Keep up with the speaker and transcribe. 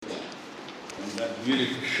on that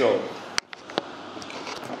beautiful show.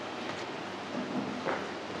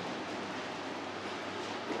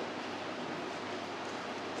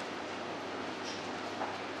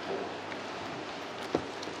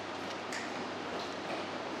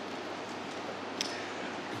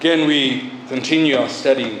 Again, we continue our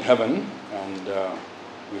study in heaven, and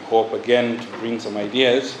we hope again to bring some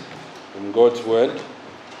ideas from God's Word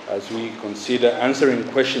as we consider answering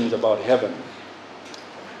questions about heaven.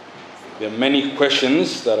 There are many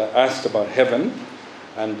questions that are asked about heaven,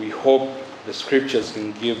 and we hope the Scriptures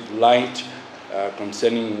can give light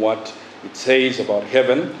concerning what it says about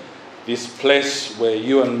heaven, this place where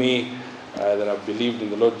you and me that have believed in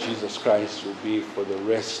the Lord Jesus Christ will be for the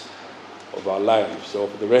rest of our lives, or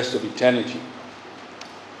for the rest of eternity.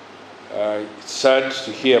 It's sad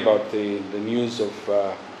to hear about the news of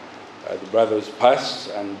the brothers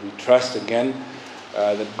passed, and we trust again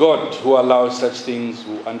that God, who allows such things,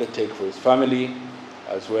 will undertake for his family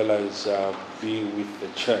as well as be with the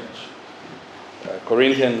church.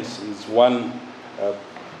 Corinthians is one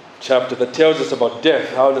chapter that tells us about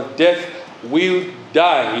death, how the death will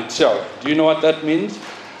die itself. Do you know what that means?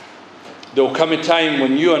 There will come a time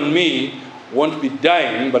when you and me won't be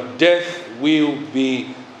dying, but death will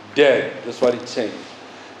be dead. That's what it says.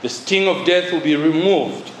 The sting of death will be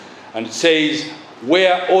removed. And it says,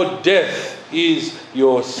 where, O death, is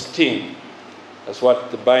your sting? That's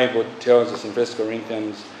what the Bible tells us in 1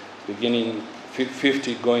 Corinthians, beginning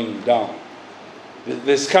 50 going down.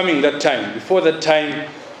 There's coming that time. Before that time,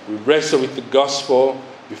 we wrestle with the gospel.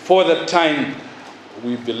 Before that time,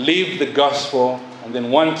 we believe the gospel. And then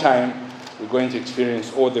one time, we're going to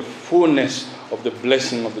experience all the fullness of the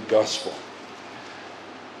blessing of the gospel.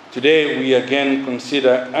 Today, we again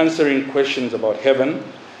consider answering questions about heaven.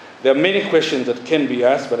 There are many questions that can be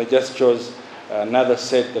asked, but I just chose another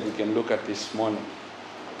set that we can look at this morning.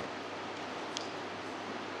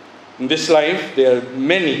 In this life, there are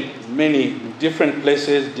many, many different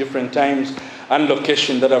places, different times, and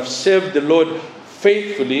locations that have served the Lord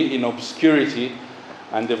faithfully in obscurity,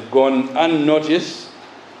 and they've gone unnoticed.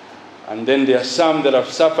 And then there are some that have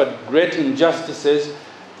suffered great injustices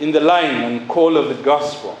in the line and call of the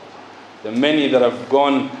gospel. There are many that have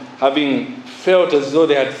gone having felt as though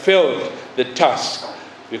they had failed the task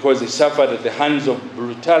because they suffered at the hands of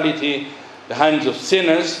brutality, the hands of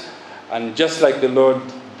sinners, and just like the Lord,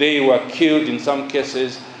 they were killed in some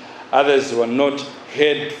cases. Others were not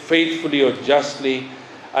heard faithfully or justly,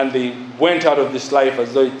 and they went out of this life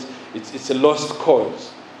as though it's a lost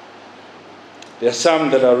cause. There are some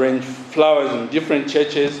that arrange flowers in different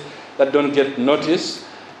churches that don't get noticed.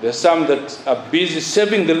 There are some that are busy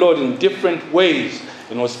serving the Lord in different ways,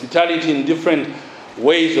 in hospitality, in different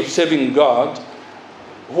ways of serving God,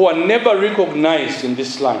 who are never recognized in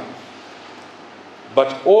this life.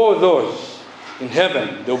 But all those in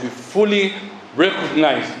heaven, they'll be fully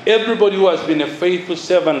recognized. Everybody who has been a faithful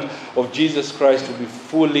servant of Jesus Christ will be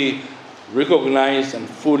fully recognized and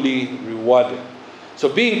fully rewarded. So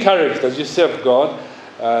be encouraged as you serve God.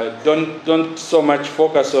 Don't so much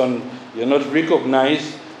focus on you're not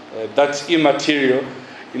recognized. That's immaterial.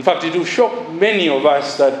 In fact, it will shock many of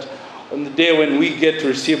us that on the day when we get to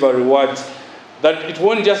receive our rewards, that it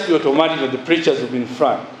won't just be automatic that the preachers will be in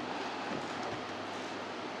front.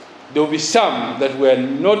 There will be some that were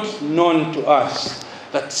not known to us,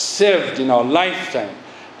 that served in our lifetime,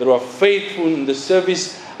 that were faithful in the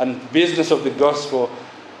service and business of the gospel,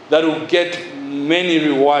 that will get many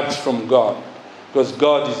rewards from God, because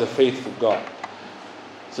God is a faithful God.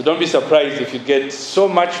 So don't be surprised if you get so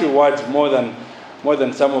much rewards more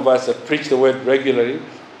than some of us that preach the word regularly.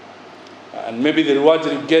 And maybe the rewards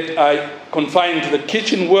that you get are confined to the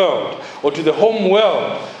kitchen world or to the home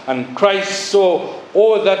world. And Christ saw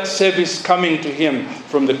all that service coming to him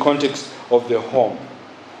from the context of the home.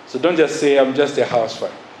 So don't just say, I'm just a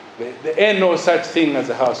housewife. There ain't no such thing as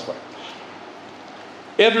a housewife.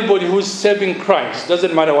 Everybody who's serving Christ,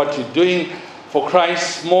 doesn't matter what you're doing for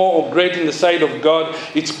Christ, small or great in the sight of God,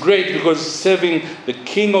 it's great because serving the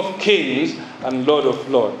King of Kings and Lord of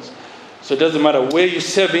Lords. So it doesn't matter where you're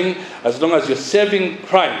serving, as long as you're serving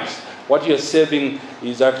Christ, what you're serving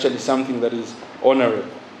is actually something that is honorable.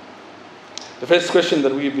 The first question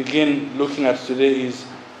that we begin looking at today is,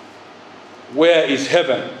 where is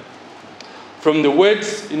heaven? From the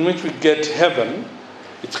words in which we get heaven,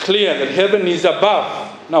 it's clear that heaven is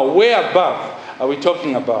above. Now, where above are we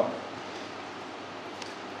talking about?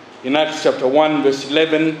 In Acts chapter 1, verse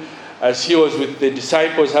 11, as he was with the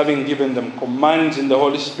disciples, having given them commands in the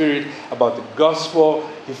Holy Spirit about the gospel,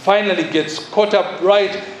 he finally gets caught up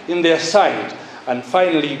right in their sight and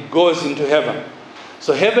finally goes into heaven.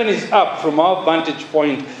 So heaven is up from our vantage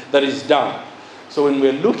point, that is down. So when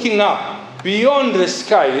we're looking up beyond the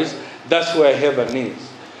skies, that's where heaven is.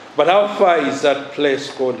 But how far is that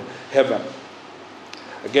place called heaven?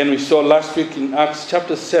 Again, we saw last week in Acts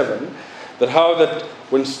chapter 7 that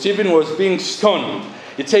when Stephen was being stoned,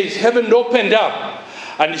 it says heaven opened up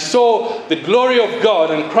and he saw the glory of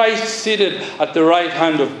God and Christ seated at the right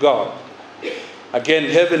hand of God.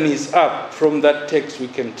 Again, heaven is up. From that text we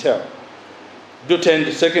can tell. Do turn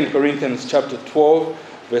to 2 Corinthians chapter 12,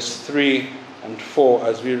 verse 3 and 4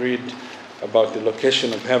 as we read about the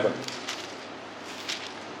location of heaven.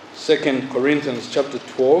 2 Corinthians chapter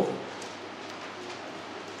 12.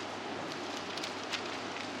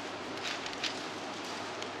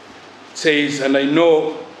 It says, "And I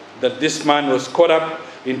know that this man was caught up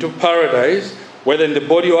into paradise, whether in the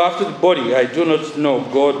body or after the body, I do not know.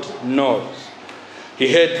 God knows.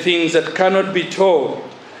 He heard things that cannot be told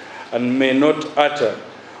and may not utter.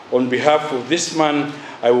 On behalf of this man,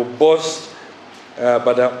 I will boast,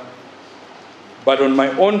 but on my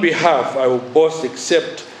own behalf, I will boast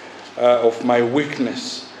except of my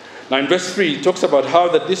weakness." Now in verse 3, it talks about how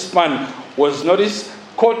that this man was, notice,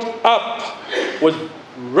 caught up, was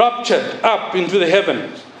raptured up into the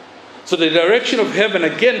heavens. So the direction of heaven,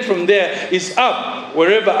 again from there, is up,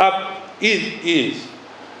 wherever up is.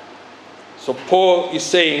 So Paul is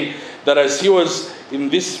saying that as he was in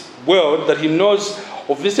this world, that he knows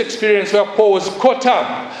of this experience where Paul was caught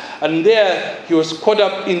up, and there he was caught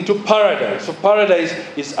up into paradise. So paradise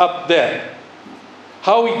is up there.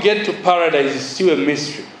 How we get to paradise is still a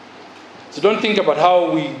mystery. So don't think about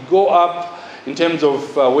how we go up in terms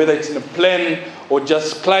of whether it's in a plane or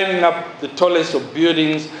just climbing up the tallest of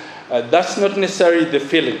buildings. That's not necessarily the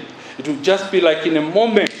feeling. It will just be like in a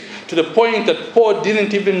moment, to the point that Paul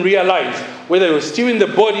didn't even realize whether he was still in the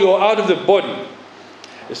body or out of the body.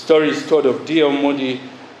 A story is told of D.L. Moody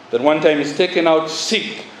that one time he's taken out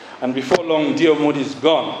sick, and before long D.L. Moody is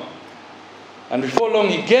gone. And before long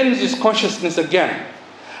he gains his consciousness again.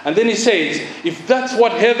 And then he says, if that's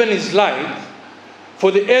what heaven is like, for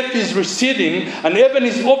the earth is receding and heaven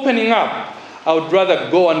is opening up, I would rather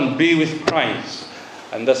go and be with Christ.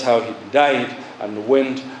 And that's how he died and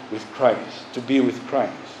went with Christ, to be with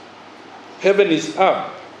Christ. Heaven is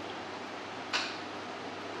up.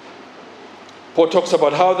 Paul talks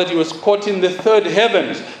about how that he was caught in the third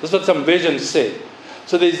heavens. That's what some versions say.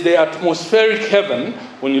 So there's the atmospheric heaven.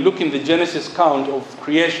 When you look in the Genesis account of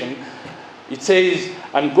creation, it says,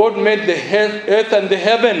 and God made the earth and the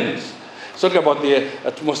heavens. It's talking about the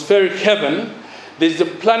atmospheric heaven. There's the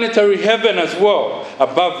planetary heaven as well,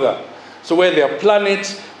 above that. So where there are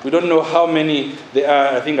planets, we don't know how many there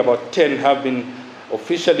are. I think about 10 have been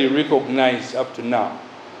officially recognized up to now.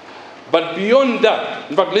 But beyond that,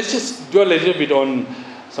 in fact, let's just dwell a little bit on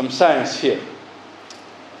some science here.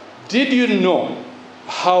 Did you know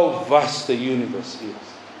how vast the universe is?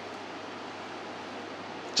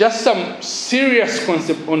 Just some serious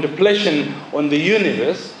contemplation on the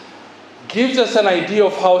universe gives us an idea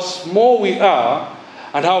of how small we are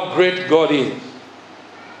and how great God is.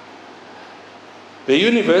 The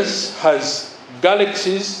universe has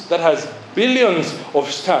galaxies that has billions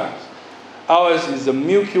of stars. Ours is the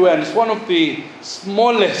Milky Way, and it's one of the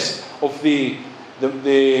smallest of the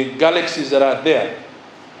galaxies that are there.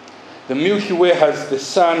 The Milky Way has the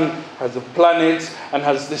sun, has the planets, and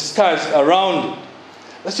has the stars around it.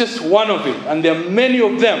 That's just one of it, and there are many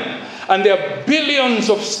of them, and there are billions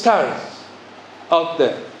of stars out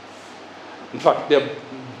there. In fact, there are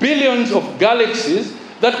billions of galaxies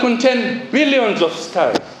that contain billions of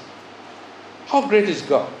stars. How great is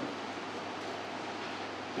God?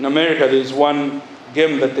 In America, there is one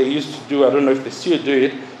game that they used to do. I don't know if they still do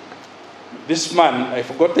it. This man, I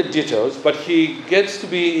forgot the details, but he gets to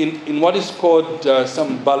be in what is called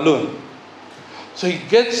some balloon. So he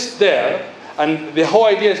gets there, and the whole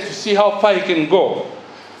idea is to see how far he can go.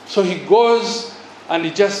 So he goes, and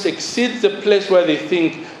he just exceeds the place where they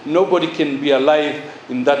think nobody can be alive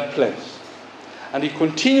in that place. And he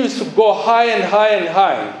continues to go high and high and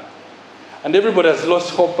high. And everybody has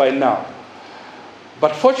lost hope by now.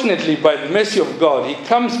 But fortunately, by the mercy of God, he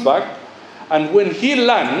comes back, and when he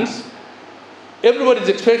lands, everybody's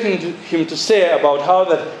expecting him to say about how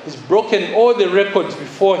that he's broken all the records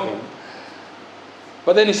before him.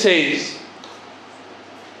 But then he says,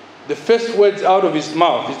 the first words out of his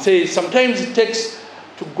mouth, it says, sometimes it takes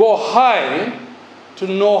to go high to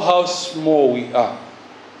know how small we are.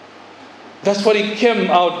 That's what he came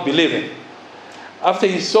out believing. After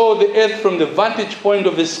he saw the earth from the vantage point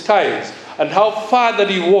of the skies and how far that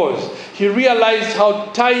he was, he realized how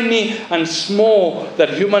tiny and small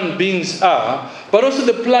that human beings are, but also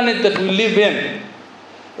the planet that we live in.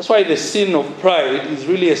 That's why the sin of pride is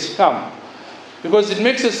really a scam. Because it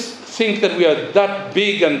makes us think that we are that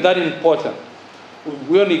big and that important.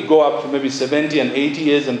 We only go up to maybe 70 and 80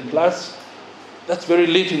 years and plus. That's very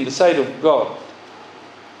little in the sight of God.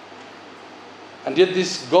 And yet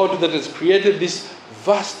this God that has created this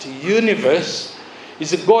vast universe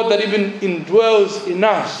is a God that even indwells in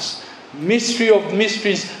us mystery of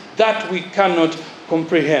mysteries that we cannot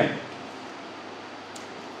comprehend.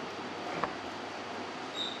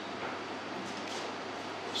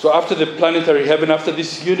 So after the planetary heaven, after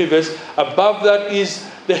this universe, above that is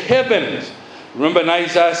the heavens. Remember in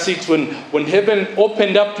Isaiah 6 when heaven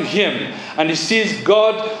opened up to him and he sees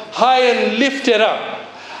God high and lifted up.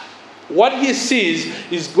 What he sees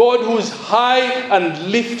is God who is high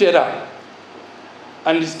and lifted up.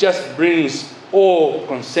 And it just brings awe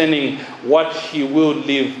concerning what he will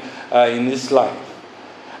live in this life.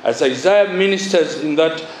 As Isaiah ministers in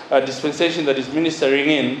that dispensation that he's ministering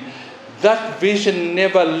in, that vision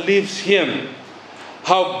never leaves him.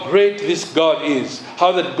 How great this God is.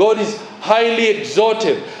 How that God is highly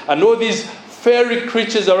exalted. And all these fairy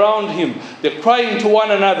creatures around him, they're crying to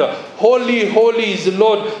one another, "Holy, holy is the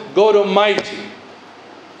Lord God Almighty."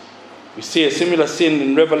 We see a similar scene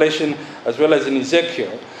in Revelation as well as in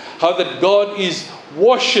Ezekiel. How that God is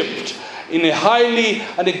worshipped in a highly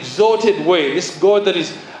and exalted way. This God that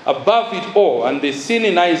is above it all. And the scene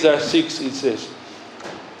in Isaiah 6, it says,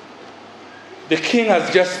 the king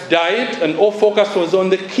has just died and all focus was on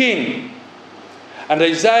the king. And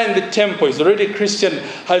Isaiah in the temple, he's already a Christian,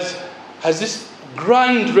 has this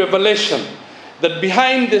grand revelation that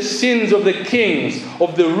behind the scenes of the kings,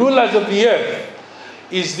 of the rulers of the earth,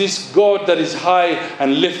 is this God that is high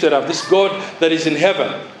and lifted up, this God that is in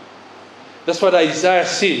heaven. That's what Isaiah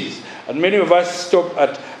sees. And many of us stop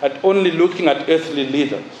at only looking at earthly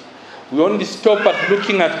leaders. We only stop at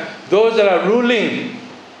looking at those that are ruling.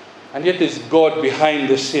 And yet there's God behind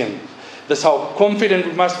the scenes. That's how confident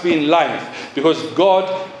we must be in life. Because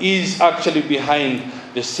God is actually behind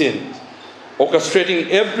the scenes. Orchestrating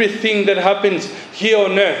everything that happens here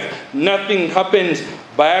on earth. Nothing happens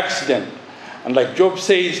by accident. And like Job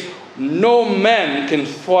says, no man can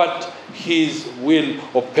thwart his will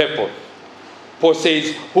or purpose. Paul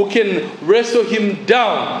says, who can wrestle him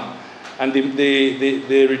down? And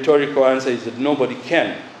the rhetorical answer is that nobody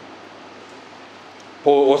can.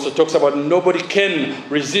 Paul also talks about nobody can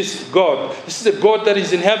resist God. This is a God that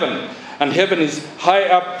is in heaven. And heaven is high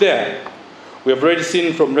up there. We have already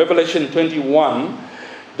seen from Revelation 21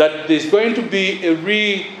 that there's going to be a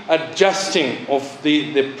readjusting of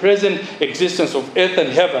the present existence of earth and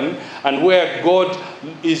heaven and where God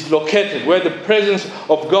is located, where the presence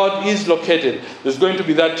of God is located. There's going to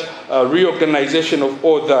be that reorganization of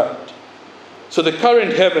all that. So the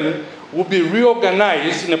current heaven will be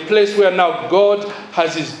reorganized in a place where now God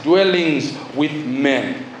has his dwellings with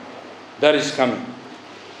men. That is coming.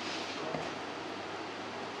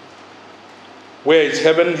 Where is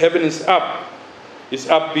heaven? Heaven is up. It's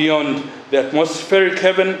up beyond the atmospheric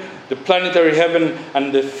heaven, the planetary heaven,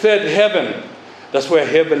 and the third heaven. That's where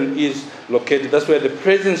heaven is located. That's where the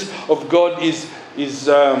presence of God is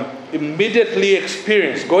immediately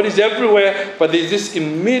experienced. God is everywhere, but there's this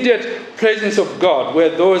immediate presence of God where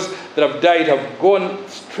those that have died have gone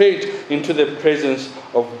straight into the presence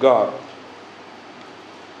of God.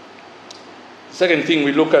 Second thing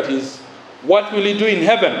we look at is what will he do in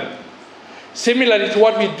heaven? Similarly to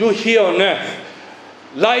what we do here on earth,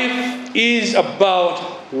 life is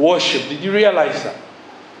about worship. Did you realize that?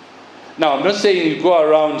 Now, I'm not saying you go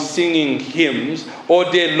around singing hymns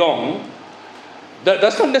all day long.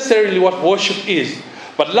 That's not necessarily what worship is.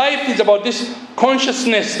 But life is about this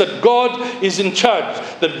consciousness that God is in charge,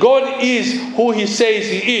 that God is who he says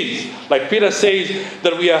he is. Like Peter says,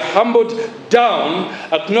 that we are humbled down,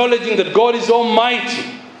 acknowledging that God is almighty.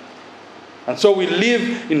 And so we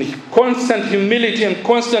live in constant humility and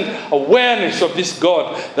constant awareness of this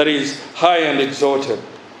God that is high and exalted.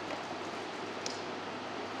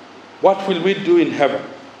 What will we do in heaven?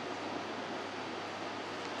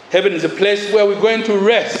 Heaven is a place where we're going to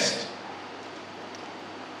rest.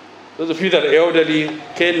 Those of you that are elderly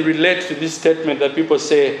can relate to this statement that people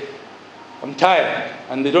say, I'm tired.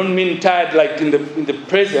 And they don't mean tired like in the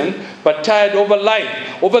present, but tired over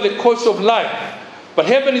life, over the course of life. But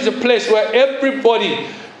heaven is a place where everybody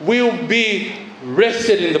will be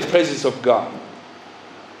rested in the presence of God.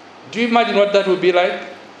 Do you imagine what that would be like?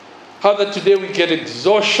 How that today we get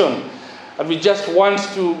exhaustion and we just want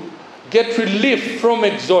to get relief from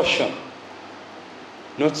exhaustion.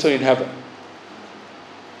 Not so in heaven.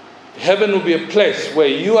 Heaven will be a place where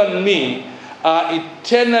you and me are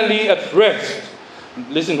eternally at rest.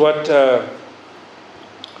 Listen to what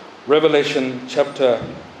Revelation chapter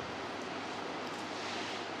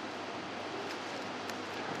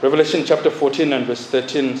Revelation chapter 14 and verse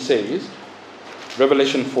 13 says,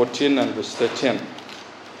 Revelation 14 and verse 13.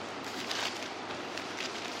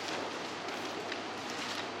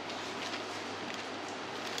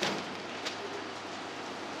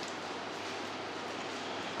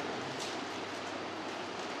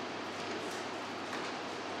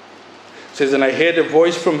 It says, and I heard a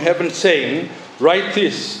voice from heaven saying, write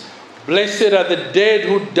this, blessed are the dead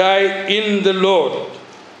who die in the Lord.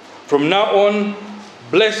 From now on,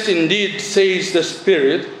 blessed indeed, says the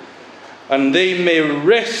Spirit, and they may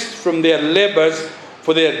rest from their labors,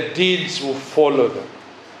 for their deeds will follow them.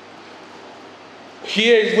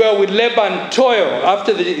 Here is where we labor and toil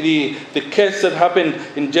after the curse that happened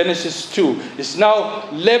in Genesis 2. It's now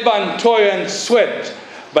labor and toil and sweat.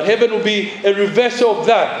 But heaven will be a reversal of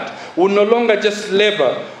that. We'll no longer just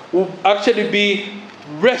labor. We'll actually be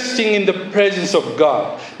resting in the presence of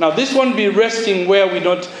God. Now, this won't be resting where we're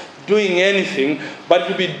not doing anything, but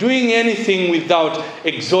we'll be doing anything without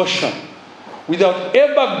exhaustion, without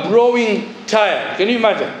ever growing tired. Can you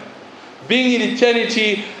imagine? Being in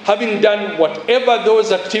eternity, having done whatever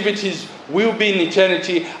those activities will be in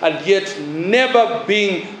eternity, and yet never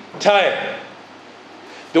being tired.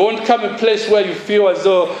 There won't come a place where you feel as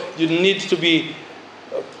though you need to be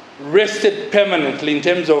rested permanently in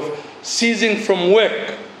terms of ceasing from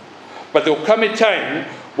work. But there will come a time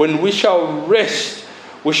when we shall rest.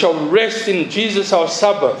 We shall rest in Jesus, our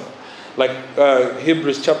Sabbath, like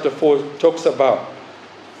Hebrews chapter 4 talks about.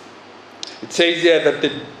 It says there that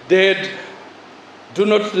the dead do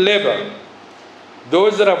not labor.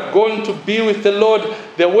 Those that have gone to be with the Lord,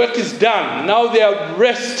 their work is done. Now they are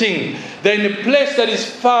resting. They're in a place that is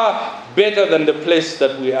far better than the place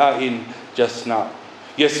that we are in just now.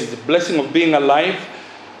 Yes, it's the blessing of being alive,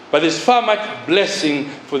 but there's far much blessing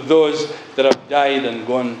for those that have died and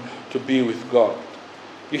gone to be with God.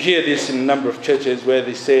 You hear this in a number of churches where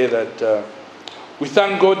they say that we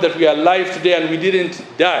thank God that we are alive today and we didn't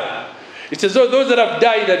die. It's as though those that have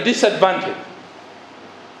died are disadvantaged.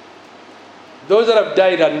 Those that have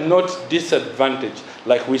died are not disadvantaged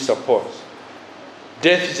like we suppose.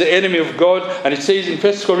 Death is the enemy of God, and it says in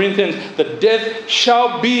 1 Corinthians that death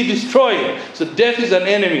shall be destroyed. So death is an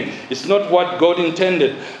enemy. It's not what God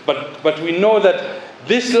intended. But we know that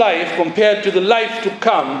this life, compared to the life to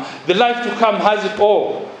come has it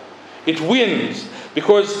all. It wins,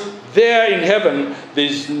 because there in heaven, there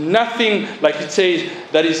is nothing, like it says,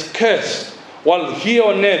 that is cursed. While here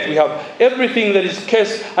on earth, we have everything that is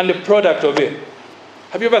cursed and the product of it.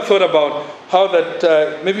 Have you ever thought about how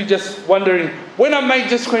that, maybe just wondering, when am I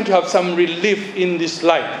just going to have some relief in this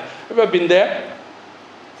life? Have you ever been there?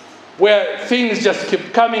 Where things just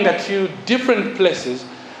keep coming at you, different places,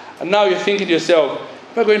 and now you're thinking to yourself,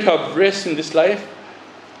 am I going to have rest in this life?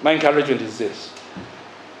 My encouragement is this.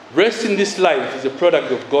 Rest in this life is a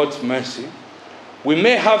product of God's mercy. We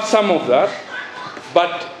may have some of that,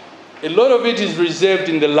 but a lot of it is reserved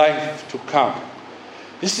in the life to come.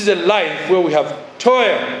 This is a life where we have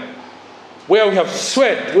toil, where we have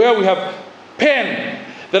sweat, where we have pain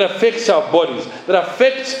that affects our bodies, that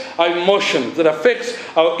affects our emotions, that affects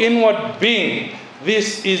our inward being.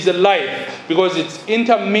 This is a life because it's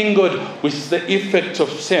intermingled with the effects of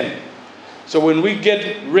sin. So when we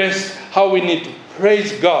get rest, how we need to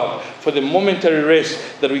praise God for the momentary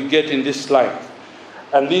rest that we get in this life.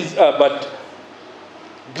 And these are but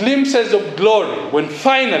glimpses of glory, when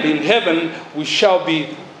finally in heaven we shall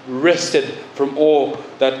be rested from all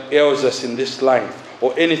that ails us in this life,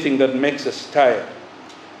 or anything that makes us tired.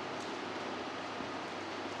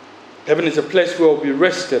 Heaven is a place where we'll be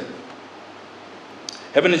rested.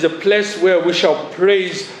 Heaven is a place where we shall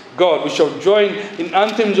praise God. We shall join in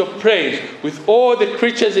anthems of praise with all the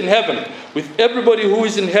creatures in heaven, with everybody who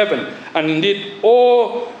is in heaven, and indeed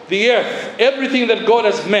all the earth, everything that God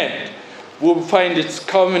has made, will find its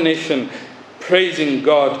culmination praising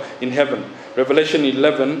God in heaven. Revelation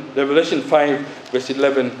 5, verse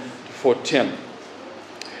 11 to 14.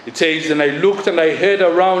 It says, and I looked and I heard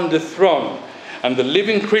around the throne, and the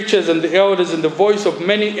living creatures and the elders, and the voice of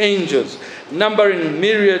many angels, numbering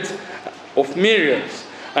myriads of myriads,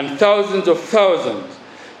 and thousands of thousands,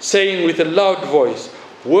 saying with a loud voice,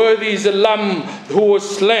 worthy is the Lamb who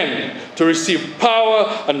was slain to receive power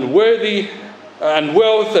and worthy and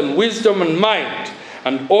wealth and wisdom and might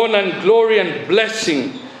and honor and glory and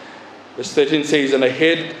blessing. Verse 13 says, and I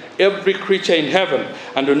heard every creature in heaven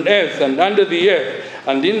and on earth and under the earth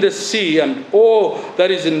and in the sea and all that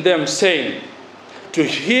is in them, saying, to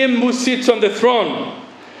him who sits on the throne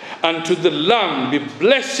and to the Lamb be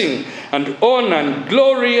blessing and honor and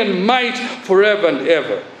glory and might forever and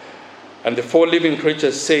ever. And the four living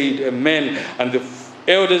creatures said, Amen. And the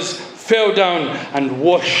elders fell down and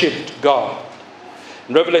worshipped God.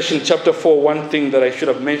 In Revelation chapter 4, one thing that I should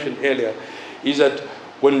have mentioned earlier is that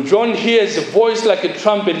when John hears a voice like a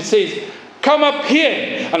trumpet, it says, come up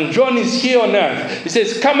here. And John is here on earth. He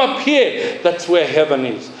says, come up here. That's where heaven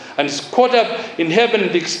is. And he's caught up in heaven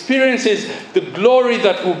and experiences the glory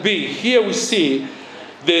that will be. Here we see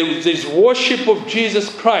there's worship of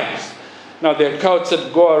Jesus Christ. Now, there are cults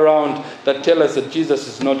that go around that tell us that Jesus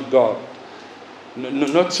is not God. No,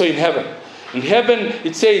 not so in heaven. In heaven,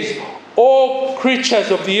 it says, all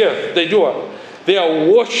creatures of the earth, they do what? They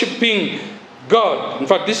are worshipping God. In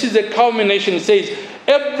fact, this is the culmination. It says,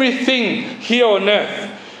 everything here on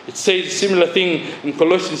earth. It says a similar thing in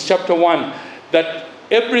Colossians chapter 1, that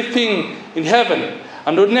everything in heaven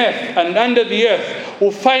and on earth and under the earth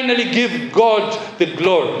will finally give God the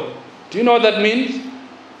glory. Do you know what that means?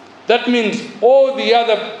 That means all the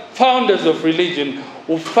other founders of religion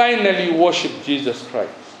will finally worship Jesus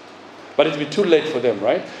Christ. But it'll be too late for them,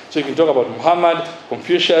 right? So you can talk about Muhammad,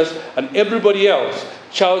 Confucius, and everybody else.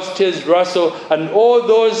 Charles Taze Russell, and all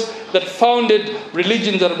those that founded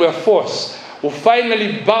religions that were forced will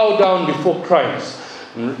finally bow down before Christ.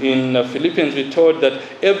 In Philippians, we're told that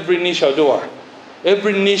every knee shall do what?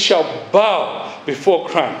 Every knee shall bow before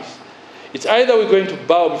Christ. It's either we're going to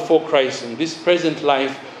bow before Christ in this present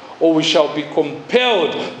life, or we shall be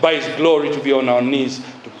compelled by His glory to be on our knees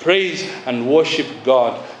to praise and worship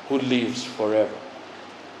God who lives forever.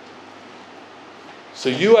 So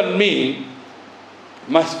you and me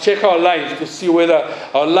must check our lives to see whether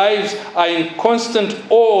our lives are in constant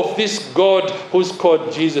awe of this God who's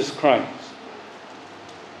called Jesus Christ.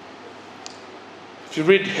 If you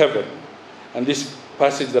read heaven, and this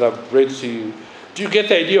passage that I've read to you, do you get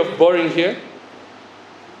the idea of boring here?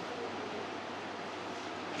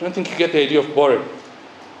 I don't think you get the idea of boring.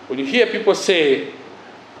 When you hear people say,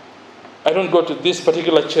 I don't go to this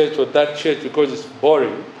particular church or that church because it's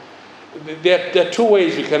boring, there are two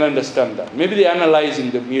ways we can understand that. Maybe they're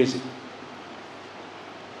analyzing the music.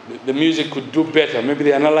 The music could do better. Maybe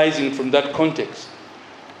they're analyzing from that context.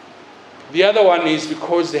 The other one is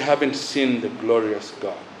because they haven't seen the glorious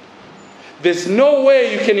God. There's no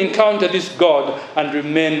way you can encounter this God and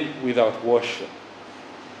remain without worship.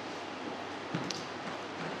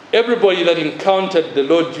 Everybody that encountered the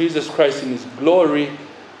Lord Jesus Christ in His glory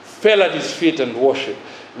fell at His feet and worshiped.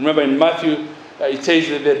 Remember in Matthew, it says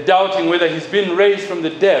that they're doubting whether He's been raised from the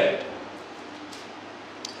dead.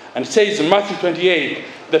 And it says in Matthew 28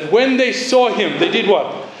 that when they saw Him, they did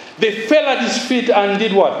what? They fell at His feet and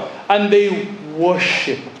did what? And they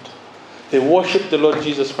worshipped. They worshipped the Lord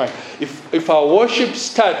Jesus Christ. If our worship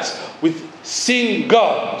starts with seeing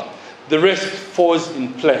God, the rest falls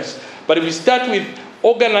in place. But if we start with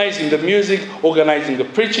organizing the music, organizing the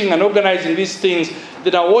preaching, and organizing these things,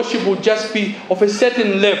 then our worship will just be of a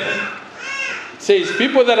certain level. It says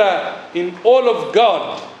people that are in awe of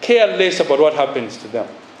God care less about what happens to them.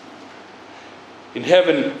 In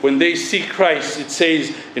heaven, when they see Christ, it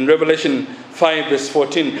says in Revelation 5 verse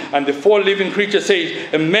 14, and the four living creatures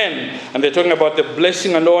say, Amen. And they're talking about the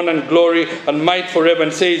blessing and honor and glory and might forever.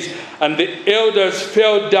 And says, and the elders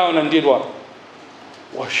fell down and did what?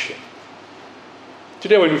 Worship.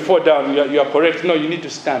 Today when you fall down, you are correct. No, you need to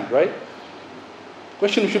stand, right? The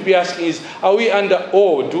question we should be asking is, are we under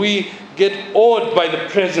awe? Do we get awed by the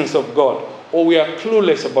presence of God? Or we are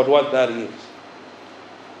clueless about what that is?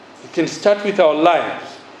 It can start with our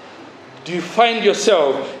lives. Do you find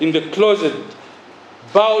yourself in the closet,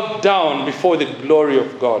 bowed down before the glory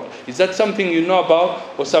of God? Is that something you know about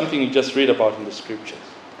or something you just read about in the scriptures?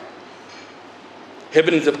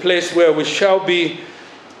 Heaven is a place where we shall be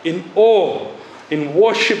in awe, in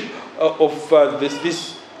worship of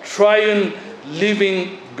this triune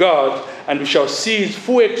living God, and we shall see His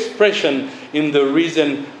full expression in the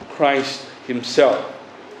risen Christ Himself.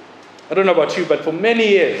 I don't know about you, but for many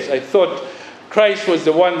years I thought Christ was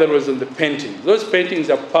the one that was on the paintings. Those paintings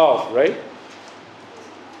are powerful, right?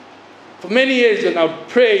 For many years when I would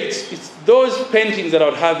pray, it's those paintings that I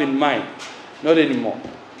would have in mind. Not anymore.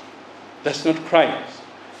 That's not Christ.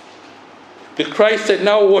 The Christ that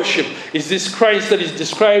now worship is this Christ that is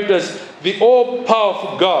described as the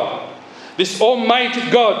all-powerful God. This almighty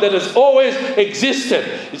God that has always existed.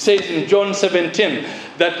 It says in John 17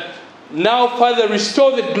 that now, Father,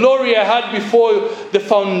 restore the glory I had before the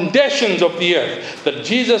foundations of the earth. That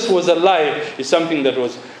Jesus was alive is something that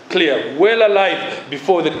was clear. Well alive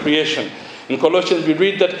before the creation. In Colossians we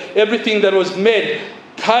read that everything that was made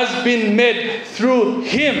has been made through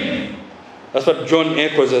Him. That's what John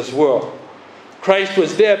echoes as well. Christ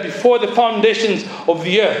was there before the foundations of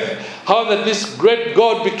the earth. How that this great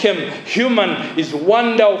God became human is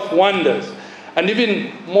wonder of wonders. And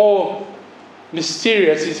even more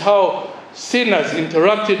mysterious is how sinners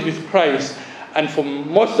interacted with Christ, and for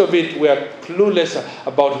most of it we are clueless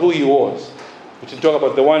about who he was. We can talk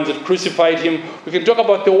about the ones that crucified him. We can talk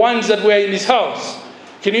about the ones that were in his house.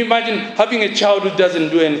 Can you imagine having a child who doesn't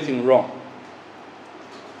do anything wrong?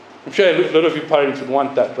 I'm sure a lot of you parents would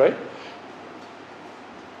want that, right?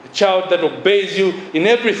 A child that obeys you in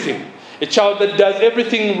everything. A child that does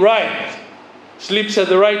everything right. Sleeps at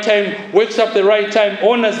the right time, wakes up at the right time,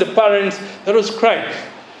 honors the parents. That was Christ.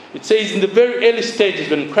 It says in the very early stages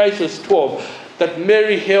when Christ was 12, that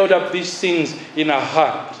Mary held up these things in her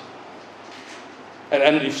heart.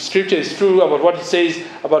 And if scripture is true about what it says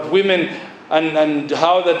about women and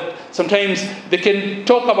how that sometimes they can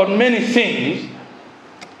talk about many things,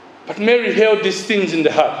 but Mary held these things in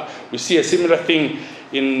the heart. We see a similar thing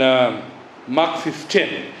in Mark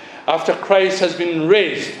 15. After Christ has been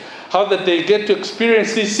raised, how that they get to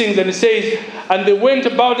experience these things. And it says, and they went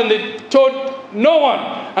about and they told no one.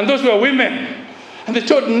 And those were women. And they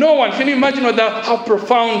told no one. Can you imagine how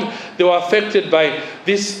profound they were affected by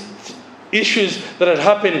these issues that had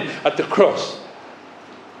happened at the cross?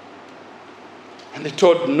 And they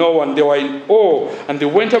told no one. They were in awe. And they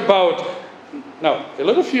went about. Now, a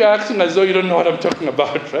lot of you are acting as though you don't know what I'm talking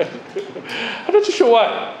about, right? I'm not too sure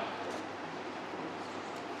why.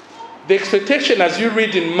 The expectation, as you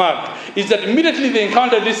read in Mark, is that immediately they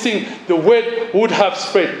encountered this thing, the word would have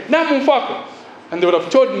spread. And they would have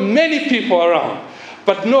told many people around.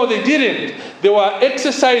 But no, they didn't. They were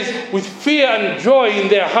exercised with fear and joy in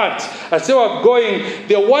their hearts. As they were going,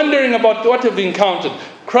 they're wondering about what they've encountered.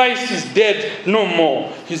 Christ is dead no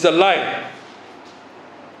more. He's alive.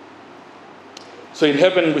 So in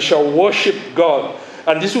heaven we shall worship God.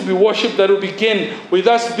 And this will be worship that will begin with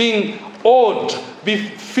us being awed, be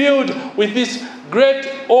filled with this great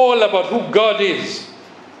awe about who God is.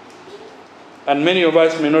 And many of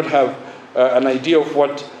us may not have an idea of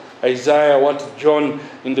what Isaiah, what John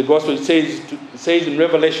in the Gospel says in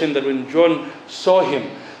Revelation, that when John saw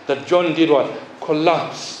him, that John did what?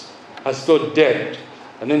 Collapse as though dead.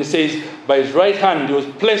 And then it says, by his right hand it was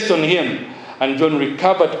placed on him, and John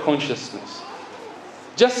recovered consciousness.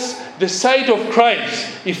 Just the sight of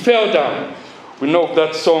Christ, he fell down. We know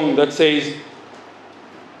that song that says,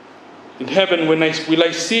 in heaven, will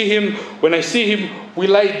I see him? When I see him,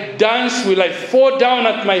 will I dance? Will I fall down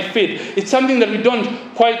at my feet? It's something that we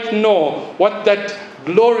don't quite know what that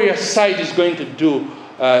glorious sight is going to do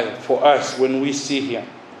for us when we see him.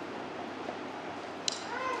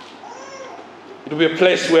 It will be a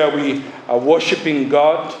place where we are worshiping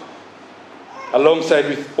God alongside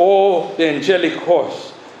with all the angelic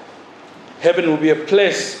hosts. Heaven will be a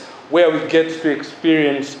place where we get to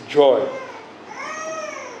experience joy.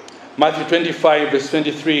 Matthew 25 verse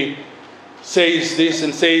 23 says this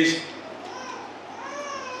and says,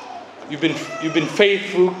 you've been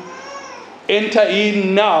faithful, enter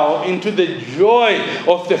in now into the joy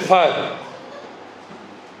of the Father.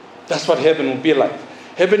 That's what heaven will be like.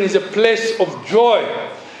 Heaven is a place of joy,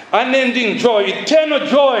 unending joy, eternal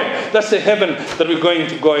joy. That's the heaven that we're going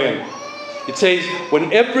to go in. It says,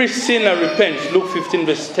 when every sinner repents, Luke 15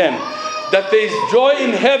 verse 10, that there is joy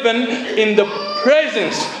in heaven in the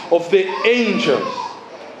presence of the angels.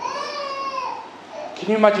 Can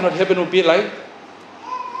you imagine what heaven will be like?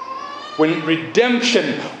 When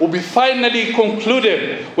redemption will be finally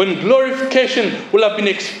concluded, when glorification will have been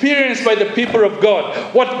experienced by the people of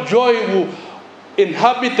God, what joy will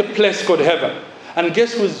inhabit the place called heaven. And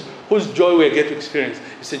guess whose joy we get to experience?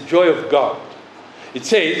 It's the joy of God. It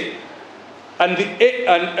says, and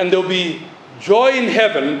there will be joy in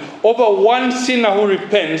heaven over one sinner who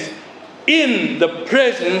repents in the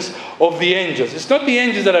presence of the angels. It's not the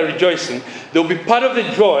angels that are rejoicing. They'll be part of the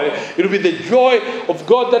joy. It will be the joy of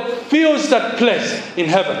God that fills that place in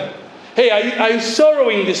heaven. Hey, are you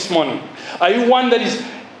sorrowing this morning? Are you one that is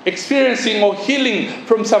experiencing or healing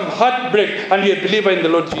from some heartbreak and you're a believer in the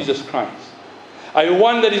Lord Jesus Christ? Are you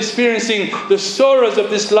one that is experiencing the sorrows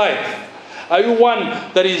of this life? Are you one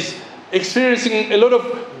that is experiencing a lot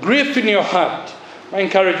of grief in your heart? My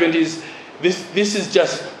encouragement is this is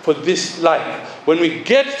just for this life. When we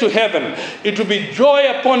get to heaven, it will be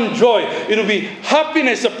joy upon joy. It will be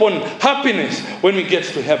happiness upon happiness when we get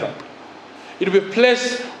to heaven. It will be a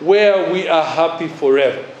place where we are happy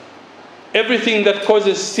forever. Everything that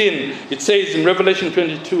causes sin, it says in Revelation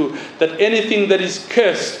 22, that anything that is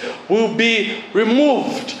cursed will be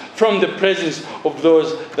removed from the presence of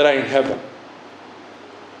those that are in heaven.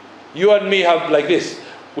 You and me have like this.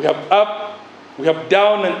 We have up, we have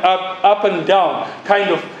down and up and down kind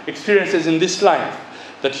of experiences in this life.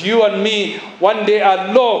 That you and me one day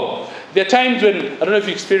are low. There are times when, I don't know if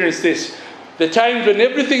you experience this, The times when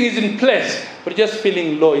everything is in place, but you're just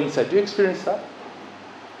feeling low inside. Do you experience that?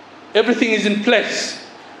 Everything is in place.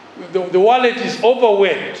 The wallet is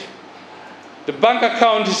overweight. The bank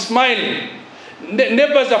account is smiling.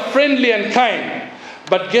 Neighbors are friendly and kind.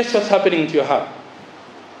 But guess what's happening to your heart?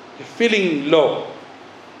 You're feeling low.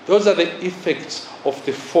 Those are the effects of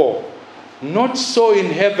the fall. Not so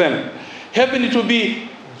in heaven. Heaven, it will be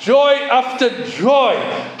joy after joy,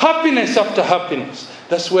 happiness after happiness.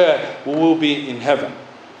 That's where we will be in heaven.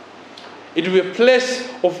 It will be a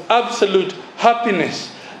place of absolute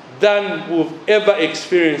happiness than we've ever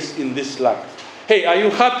experienced in this life. Hey, are you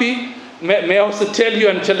happy? May I also tell you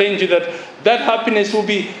and challenge you that that happiness will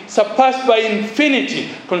be surpassed by infinity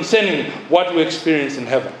concerning what we experience in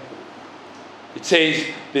heaven. It says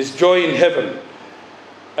there's joy in heaven.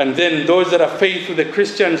 And then those that are faithful, the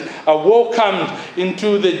Christians, are welcomed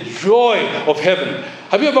into the joy of heaven.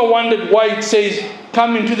 Have you ever wondered why it says,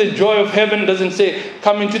 come into the joy of heaven? It doesn't say,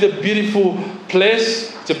 come into the beautiful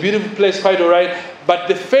place. It's a beautiful place, quite all right. But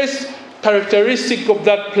the first characteristic of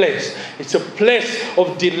that place, it's a place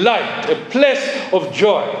of delight, a place of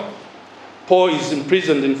joy. Paul is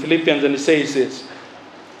imprisoned in Philippians and he says this,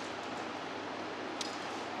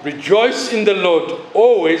 rejoice in the Lord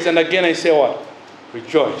always. And again I say what?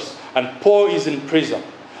 Rejoice. And Paul is in prison.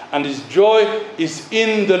 And his joy is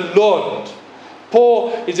in the Lord.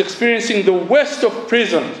 Paul is experiencing the worst of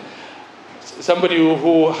prisons. Somebody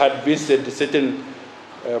who had visited a certain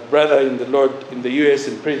brother in the Lord in the US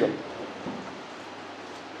in prison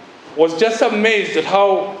was just amazed at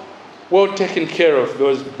how well taken care of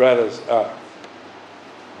those brothers are.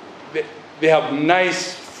 They have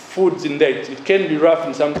nice foods in there. It can be rough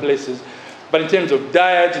in some places, but in terms of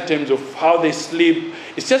diet, in terms of how they sleep,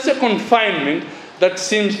 it's just a confinement that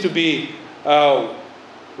seems to be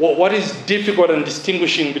what is difficult and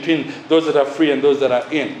distinguishing between those that are free and those that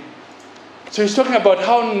are in. So he's talking about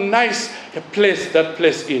how nice a place that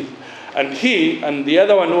place is. And he and the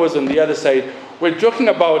other one who was on the other side were joking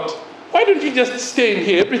about, why don't you just stay in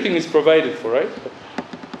here? Everything is provided for, right?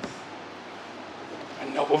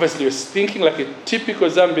 And obviously he was thinking like a typical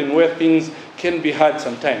Zambian where things can be hard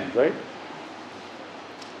sometimes, right?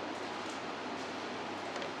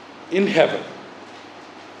 In heaven,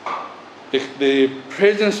 the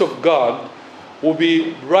presence of God will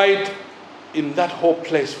be right in that whole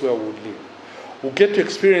place where we would live. We'll get to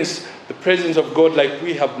experience the presence of God like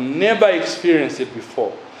we have never experienced it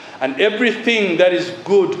before. And everything that is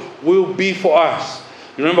good will be for us.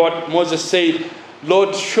 You remember what Moses said?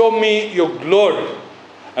 Lord, show me your glory.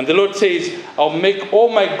 And the Lord says, I'll make all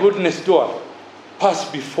my goodness do what? Pass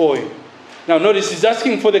before you. Now notice, he's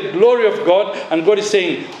asking for the glory of God, and God is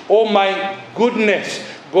saying, oh my goodness.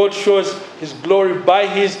 God shows his glory by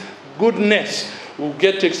his goodness. We'll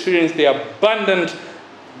get to experience the abundant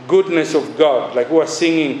goodness of God, like we are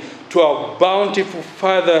singing, to our bountiful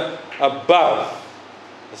Father above.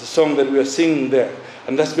 That's a song that we are singing there.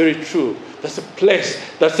 And that's very true. That's a place,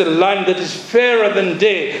 that's a land that is fairer than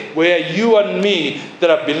day, where you and me that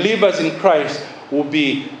are believers in Christ will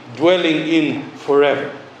be dwelling in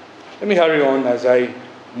forever. Let me hurry on as I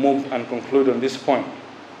move and conclude on this point.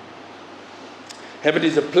 Heaven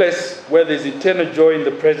is a place where there's eternal joy in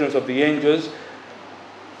the presence of the angels.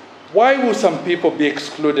 Why will some people be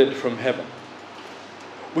excluded from heaven?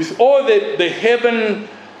 With all the heaven,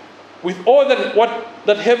 with all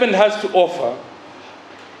that heaven has to offer,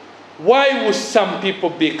 why will some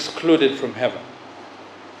people be excluded from heaven?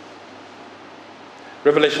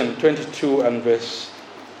 Revelation 22 and verse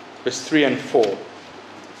 3 and 4.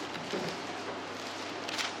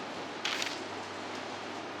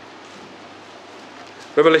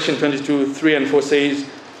 Revelation 22, 3 and 4 says,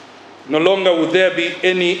 no longer will there be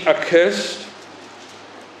any accursed,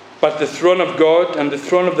 but the throne of God and the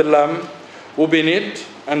throne of the Lamb will be in it,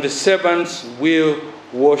 and the servants will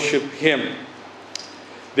worship him.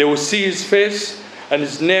 They will see his face, and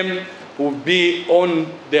his name will be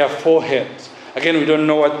on their foreheads. Again, we don't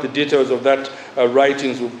know what the details of that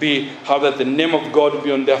writings will be, how that the name of God will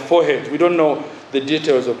be on their foreheads. We don't know the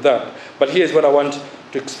details of that. But here's what I want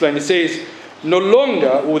to explain. It says, no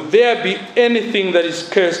longer will there be anything that is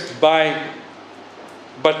cursed by,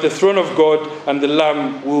 but the throne of God and the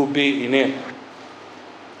Lamb will be in it.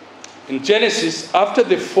 In Genesis, after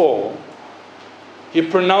the fall, he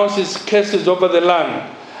pronounces curses over the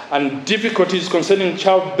land and difficulties concerning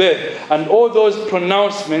childbirth and all those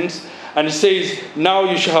pronouncements. And he says, now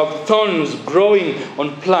you shall have thorns growing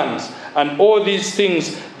on plants and all these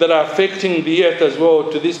things that are affecting the earth as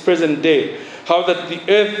well to this present day. How that the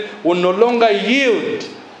earth will no longer yield.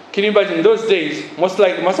 Can you imagine those days? Must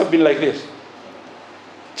have been like this.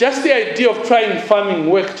 Just the idea of trying farming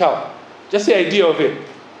worked out. Just the idea of it.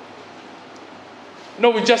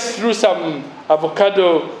 We just threw some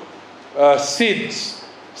avocado seeds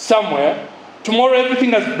somewhere. Tomorrow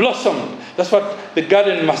everything has blossomed. That's what the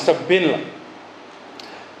garden must have been like.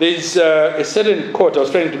 There's a certain quote. I was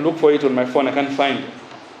trying to look for it on my phone. I can't find it.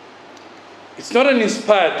 It's not an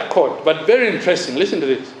inspired quote, but very interesting. Listen to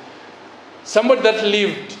this. Somebody that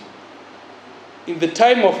lived in the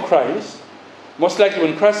time of Christ, most likely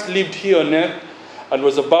when Christ lived here on earth and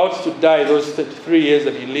was about to die those 33 years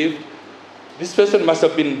that he lived, this person must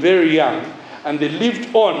have been very young, and they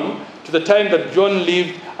lived on to the time that John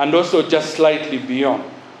lived and also just slightly beyond.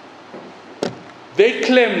 They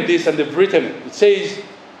claim this and they've written it. It says,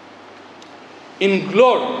 in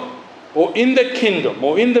glory, or in the kingdom,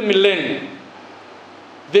 or in the millennium,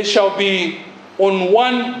 there shall be on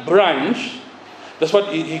one branch. That's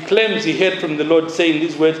what he claims he heard from the Lord saying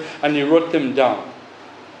these words, and he wrote them down.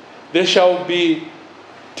 There shall be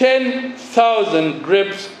 10,000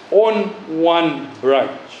 grapes on one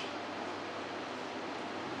branch.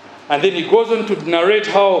 And then he goes on to narrate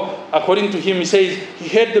how, according to him, he says, he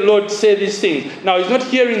heard the Lord say these things. Now, he's not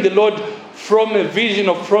hearing the Lord from a vision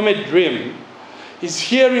or from a dream. He's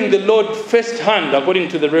hearing the Lord firsthand, according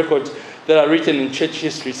to the records that are written in church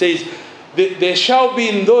history. He says, there shall be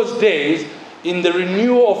in those days, in the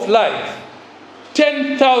renewal of life,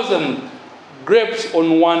 10,000 grapes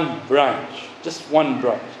on one branch. Just one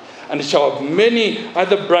branch. And it shall have many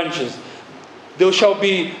other branches. There shall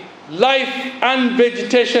be life and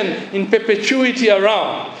vegetation in perpetuity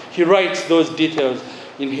around. He writes those details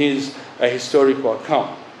in his historical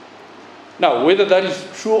account. Now, whether that is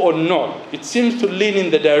true or not, it seems to lean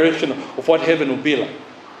in the direction of what heaven will be like.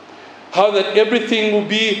 How that everything will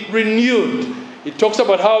be renewed. It talks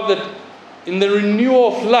about how that in the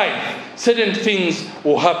renewal of life, certain things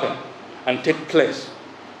will happen and take place.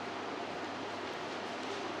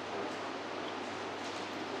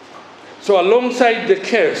 So alongside the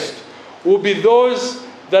cursed will be those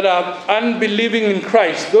that are unbelieving in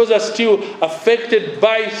Christ. Those are still affected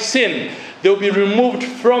by sin. They'll be removed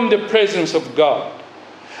from the presence of God.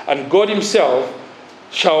 And God himself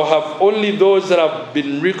shall have only those that have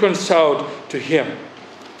been reconciled to him.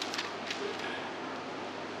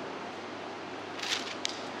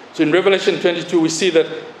 So in Revelation 22, we see that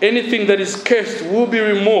anything that is cursed will be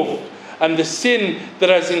removed. And the sin that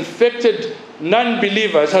has infected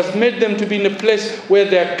non-believers has made them to be in a place where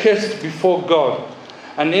they are cursed before God.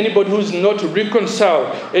 And anybody who's not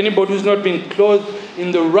reconciled, anybody who's not been clothed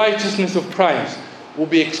in the righteousness of Christ, will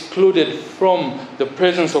be excluded from the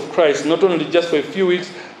presence of Christ, not only just for a few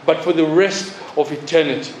weeks, but for the rest of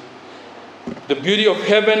eternity. The beauty of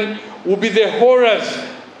heaven will be the horrors,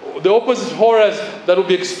 the opposite horrors that will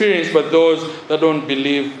be experienced by those that don't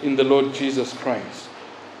believe in the Lord Jesus Christ.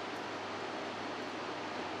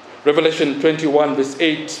 Revelation 21 verse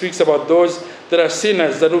 8 speaks about those that are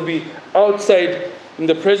sinners that will be outside in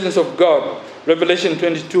the presence of God. Revelation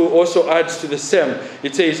 22 also adds to the same.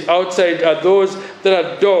 It says, outside are those that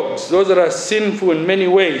are dogs, those that are sinful in many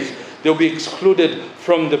ways. They'll be excluded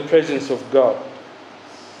from the presence of God.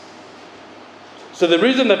 So the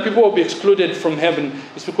reason that people will be excluded from heaven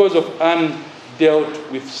is because of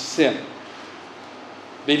undealt with sin.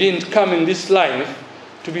 They didn't come in this life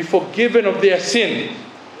to be forgiven of their sin,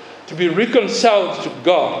 to be reconciled to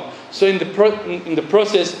God. So in the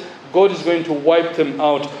process, God is going to wipe them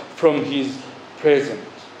out from his presence.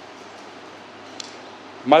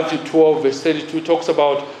 Matthew 12 verse 32 talks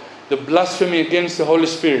about the blasphemy against the Holy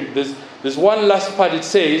Spirit. There's one last part. It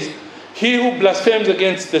says, he who blasphemes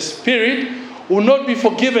against the Spirit will not be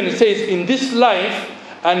forgiven. It says, in this life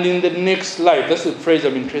and in the next life. That's the phrase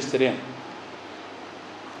I'm interested in.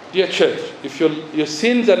 Dear church, if your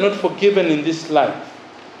sins are not forgiven in this life,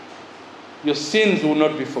 your sins will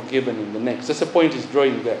not be forgiven in the next. That's the point he's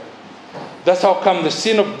drawing there. That's how come the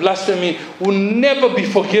sin of blasphemy will never be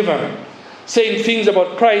forgiven. Saying things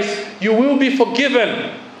about Christ, you will be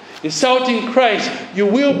forgiven. Insulting Christ, you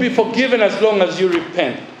will be forgiven as long as you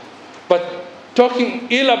repent. But talking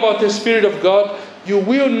ill about the Spirit of God, you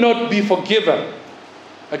will not be forgiven.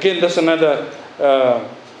 Again, that's another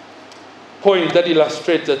point that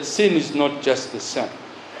illustrates that sin is not just the same.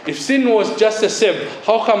 If sin was just the same,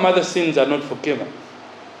 how come other sins are not forgiven?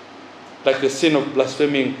 Like the sin of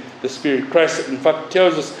blaspheming the Spirit. Christ, in fact,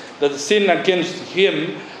 tells us that the sin against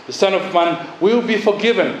him, the Son of Man, will be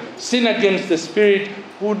forgiven. Sin against the Spirit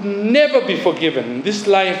would never be forgiven in this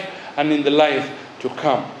life and in the life to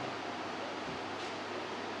come.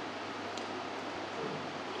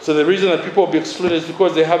 So the reason that people will be excluded is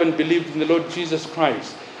because they haven't believed in the Lord Jesus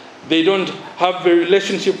Christ. They don't have a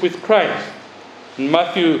relationship with Christ. In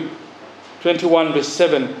Matthew 21 verse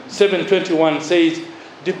 7:21 says,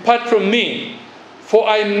 "Depart from me, for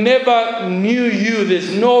I never knew you."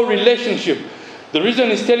 There's no relationship. The reason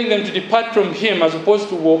he's telling them to depart from him as opposed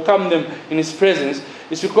to welcome them in his presence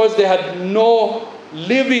is because they had no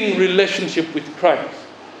living relationship with Christ.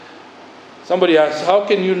 Somebody asks, how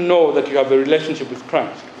can you know that you have a relationship with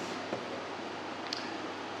Christ?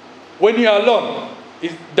 When you are alone,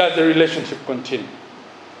 does the relationship continue?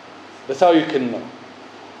 That's how you can know.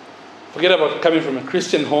 Forget about coming from a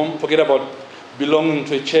Christian home. Forget about belonging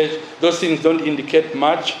to a church. Those things don't indicate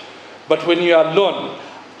much. But when you are alone,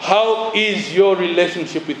 how is your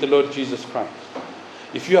relationship with the Lord Jesus Christ?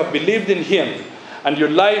 If you have believed in him and your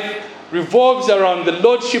life revolves around the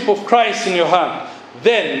Lordship of Christ in your heart,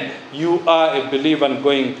 then you are a believer and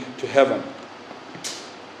going to heaven.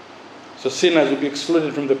 So sinners will be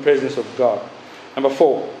excluded from the presence of God. Number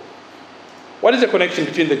 4, what is the connection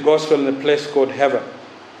between the gospel and the place called heaven?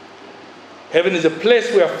 Heaven is a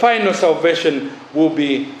place where final salvation will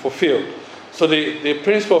be fulfilled. So the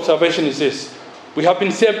principle of salvation is this. We have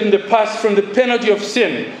been saved in the past from the penalty of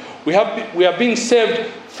sin. We are being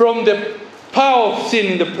saved from the power of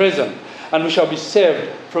sin in the present. And we shall be saved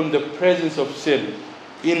from the presence of sin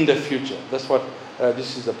in the future. That's what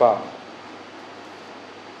this is about.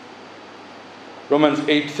 Romans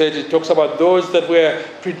 8:30 talks about those that were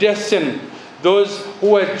predestined, those who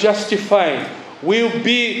were justified, will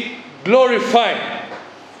be glorified.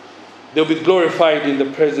 They'll be glorified in the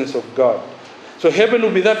presence of God. So heaven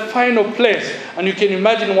will be that final place. And you can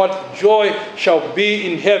imagine what joy shall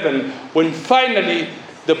be in heaven when finally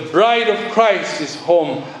the bride of Christ is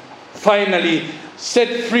home, finally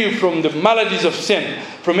set free from the maladies of sin,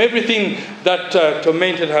 from everything that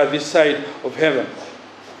tormented her this side of heaven.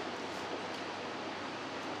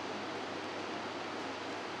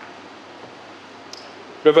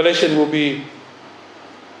 In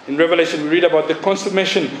Revelation we read about the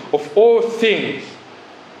consummation of all things.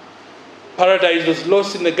 Paradise was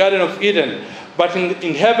lost in the Garden of Eden, but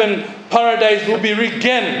in heaven, paradise will be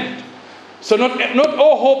regained. So not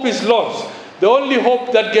all hope is lost. The only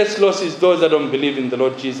hope that gets lost is those that don't believe in the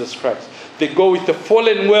Lord Jesus Christ. They go with the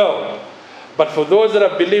fallen world. But for those that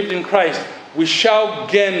have believed in Christ, we shall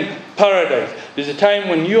gain paradise. There's a time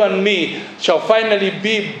when you and me shall finally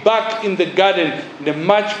be back in the garden, in a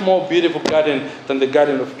much more beautiful garden than the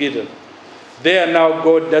Garden of Eden. There now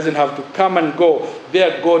God doesn't have to come and go.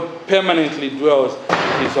 There God permanently dwells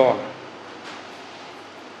in his own.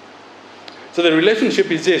 So the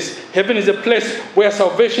relationship is this. Heaven is a place where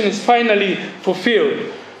salvation is finally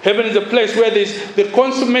fulfilled. Heaven is a place where there's the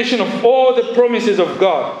consummation of all the promises of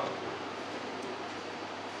God.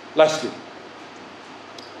 Lastly,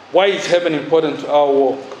 why is heaven important to our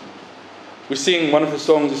walk? We sing one of the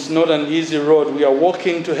songs, "It's not an easy road. We are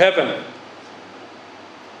walking to heaven."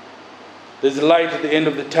 There's a light at the end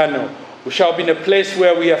of the tunnel. We shall be in a place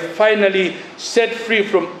where we are finally set free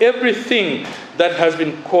from everything that has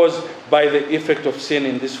been caused by the effect of sin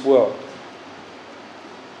in this world.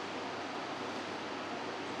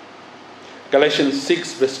 Galatians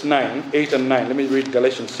 6 verse 8 and 9. Let me read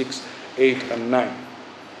Galatians 6, 8 and 9.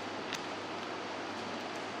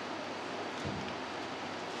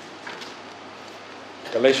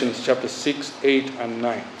 Galatians chapter 6, 8 and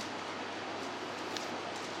 9.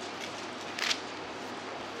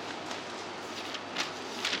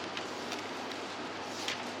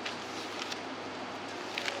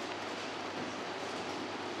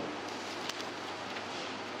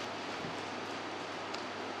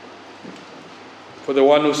 For the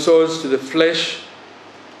one who sows to the flesh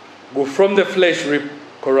will from the flesh reap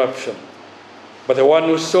corruption. But the one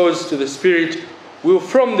who sows to the Spirit will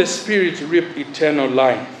from the Spirit reap eternal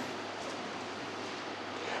life.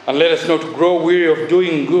 And let us not grow weary of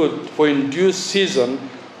doing good, for in due season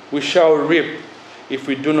we shall reap if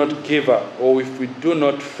we do not give up, or if we do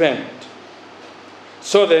not faint.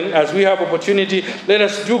 So then, as we have opportunity, let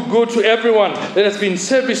us do good to everyone. Let us be in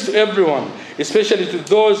service to everyone, especially to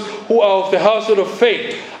those who are of the household of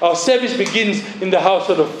faith. Our service begins in the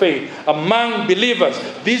household of faith, among believers.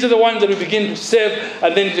 These are the ones that we begin to serve,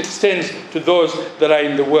 and then it extends to those that are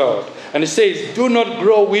in the world. And it says, do not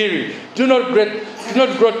grow weary. Do not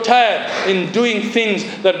grow tired in doing things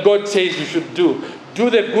that God says you should do. Do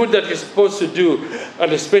the good that you're supposed to do,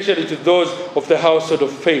 and especially to those of the household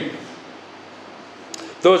of faith.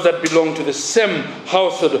 Those that belong to the same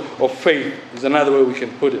household of faith is another way we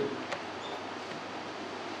can put it.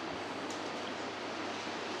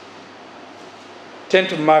 Turn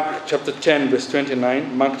to Mark chapter 10, verse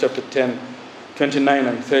 29. Mark chapter 10, 29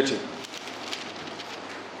 and 30.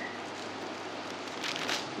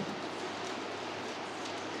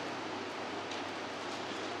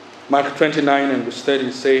 Mark 29 and verse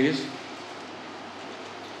 30 says,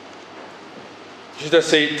 Jesus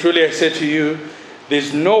said, "Truly I say to you, there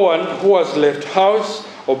is no one who has left house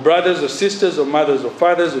or brothers or sisters or mothers or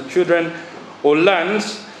fathers or children or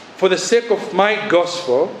lands for the sake of my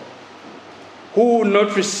gospel, who will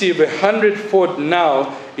not receive 100-fold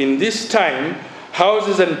now in this time,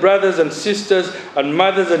 houses and brothers and sisters and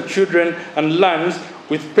mothers and children and lands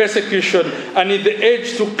with persecution, and in the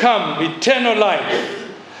age to come, eternal life."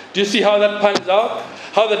 Do you see how that pans out?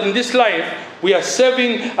 How that in this life, we are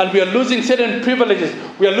serving and we are losing certain privileges.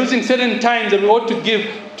 We are losing certain times that we ought to give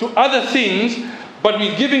to other things, but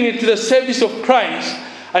we're giving it to the service of Christ.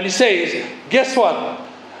 And he says, guess what?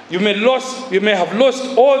 You may have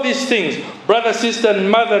lost all these things, brother, sister,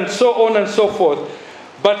 and mother, and so on and so forth.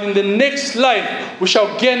 But in the next life, we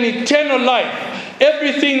shall gain eternal life.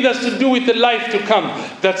 Everything that's to do with the life to come,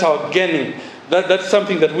 that's our gaining. That's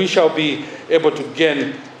something that we shall be able to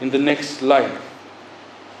gain in the next life.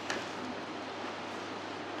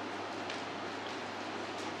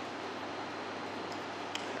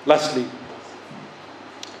 Lastly,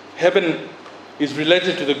 heaven is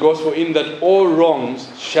related to the gospel in that all wrongs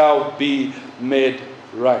shall be made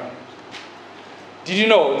right. Did you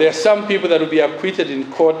know there are some people that will be acquitted in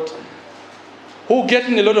court who get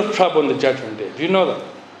in a lot of trouble on the judgment day? Do you know that?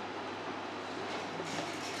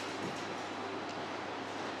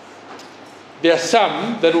 There are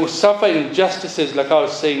some that will suffer injustices, like I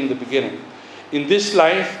was saying in the beginning. In this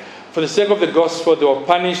life, for the sake of the gospel, they were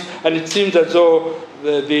punished, and it seems as though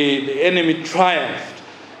the enemy triumphed.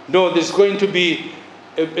 No, there's going to be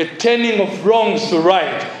a turning of wrongs to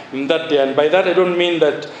right in that day. And by that, I don't mean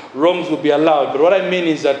that wrongs will be allowed. But what I mean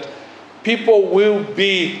is that people will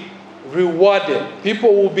be rewarded.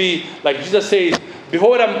 People will be, like Jesus says,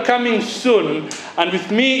 "Behold, I'm coming soon, and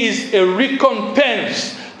with me is a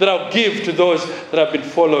recompense that I'll give to those that have been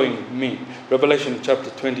following me." Revelation chapter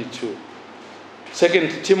 22.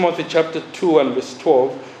 2 Timothy chapter 2 and verse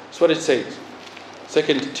 12. That's what it says.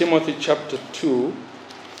 2 Timothy chapter 2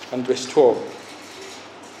 and verse 12.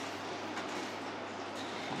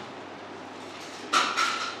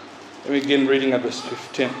 Let me begin reading at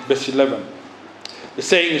verse 11. The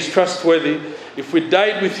saying is trustworthy. If we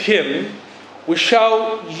died with him, we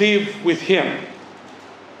shall live with him.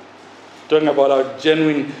 Talking about our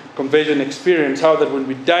genuine conversion experience, how that when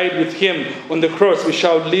we died with him on the cross, we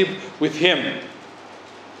shall live with him.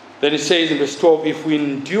 Then it says in verse 12, if we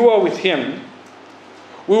endure with him,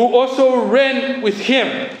 we will also reign with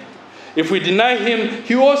him. If we deny him,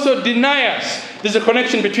 he will also deny us. There's a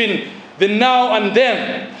connection between the now and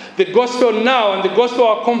then. The gospel now and the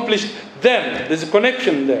gospel accomplished then. There's a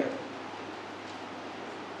connection there.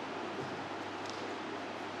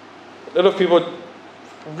 A lot of people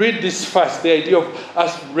read this fast, the idea of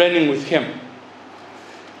us reigning with him.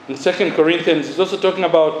 In 2 Corinthians, he's also talking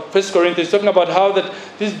about, 1 Corinthians, talking about how that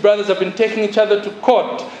these brothers have been taking each other to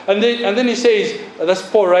court. And then he says, that's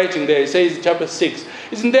Paul writing there, he says in chapter 6,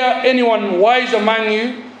 isn't there anyone wise among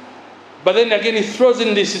you? But then again he throws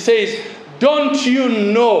in this, he says, don't you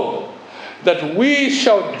know that we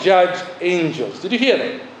shall judge angels? Did you hear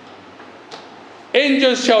that?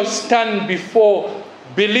 Angels shall stand before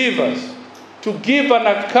believers to give an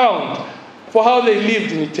account for how they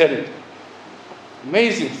lived in eternity.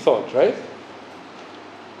 Amazing thought, right?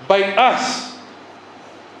 By us.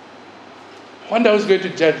 I wonder who's going to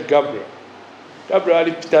judge Gabriel. Gabriel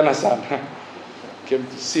alipitana sana. Came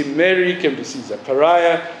to see Mary, came to see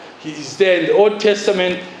Zechariah. He is there in the Old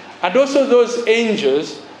Testament. And also those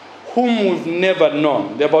angels whom we've never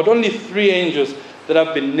known. There are about only 3 angels that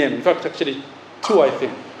have been named. In fact, actually 2, I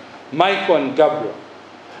think. Michael and Gabriel.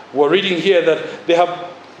 We're reading here that there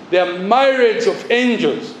are myriads of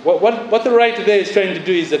angels. What the writer there is trying to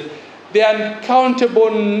do is that there are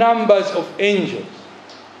uncountable numbers of angels.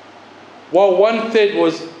 While 1/3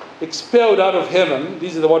 was expelled out of heaven,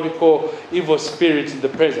 these are what we call evil spirits in the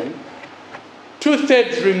present,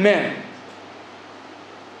 2/3 remain.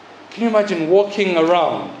 Can you imagine walking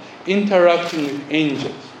around, interacting with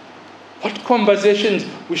angels? What conversations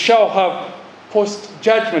we shall have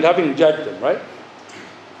post-judgment, having judged them, right?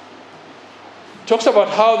 Talks about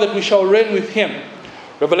how that we shall reign with him.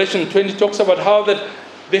 Revelation 20 talks about how that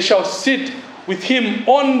they shall sit with him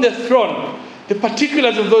on the throne. The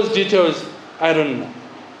particulars of those details, I don't know.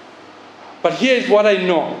 But here is what I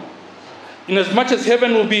know. Inasmuch as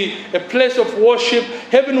heaven will be a place of worship,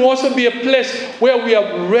 heaven will also be a place where we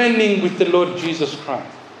are reigning with the Lord Jesus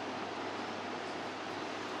Christ.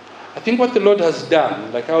 I think what the Lord has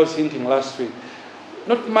done, like I was hinting last week,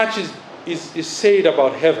 not much is said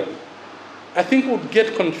about heaven. I think we'd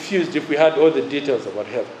get confused if we had all the details about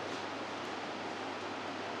heaven.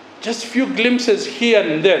 just few glimpses here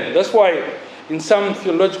and there. That's why in some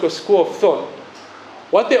theological school of thought,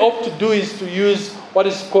 what they opt to do is to use what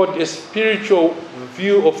is called a spiritual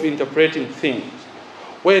view of interpreting things,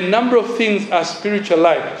 where a number of things are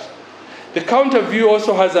spiritualized. The counter view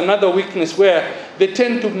also has another weakness where they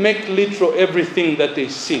tend to make literal everything that they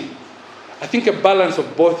see. I think a balance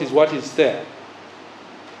of both is what is there.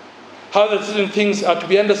 How that certain things are to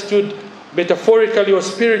be understood metaphorically or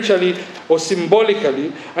spiritually or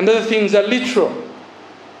symbolically, and other things are literal.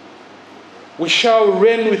 We shall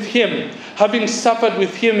reign with him, having suffered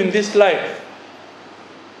with him in this life.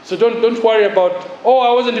 So don't worry about,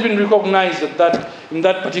 I wasn't even recognized in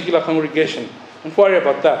that particular congregation. Don't worry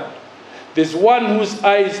about that. There's one whose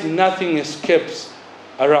eyes nothing escapes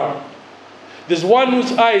around. There's one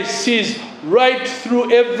whose eyes sees right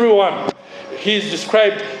through everyone. He is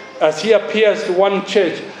described as he appears to one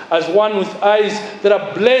church as one with eyes that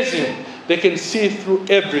are blazing. They can see through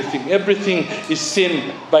everything. Everything is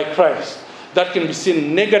seen by Christ. That can be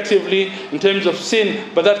seen negatively in terms of sin,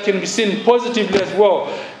 but that can be seen positively as well.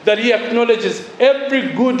 That he acknowledges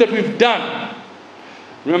every good that we've done.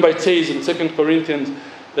 Remember it says in 2 Corinthians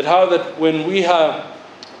that when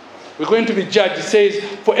we're going to be judged, it says,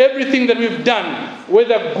 for everything that we've done,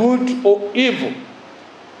 whether good or evil.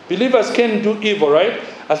 Believers can do evil, right?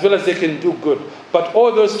 As well as they can do good. But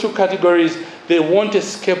all those two categories, they won't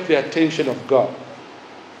escape the attention of God.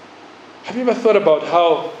 Have you ever thought about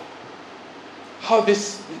how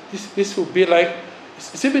this will be like?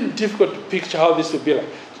 It's even difficult to picture how this will be like.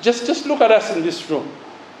 Just look at us in this room,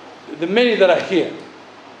 the many that are here,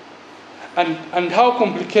 and how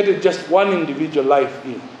complicated just one individual life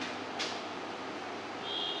is.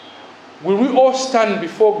 Will we all stand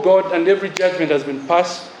before God and every judgment has been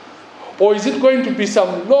passed? Or is it going to be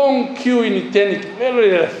some long queue in eternity?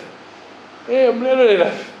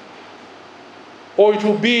 Or it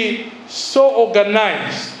will be so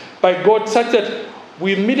organized by God such that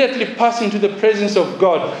we immediately pass into the presence of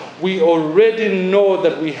God. We already know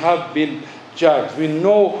that we have been judged. We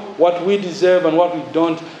know what we deserve and what we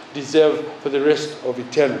don't deserve for the rest of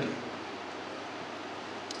eternity.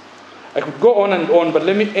 I could go on and on, but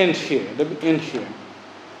let me end here.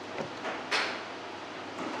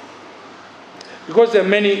 Because there are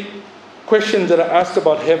many questions that are asked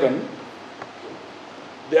about heaven,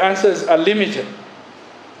 the answers are limited.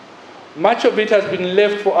 Much of it has been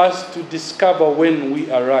left for us to discover when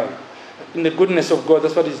we arrive. In the goodness of God,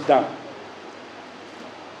 that's what is done.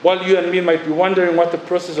 While you and me might be wondering what the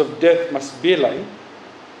process of death must be like,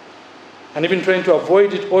 and even trying to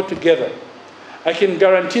avoid it altogether, I can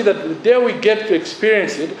guarantee that the day we get to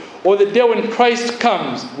experience it, or the day when Christ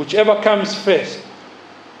comes, whichever comes first,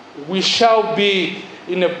 we shall be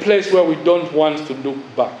in a place where we don't want to look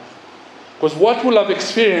back. Because what we'll have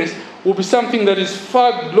experienced will be something that is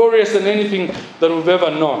far glorious than anything that we've ever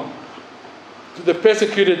known. To the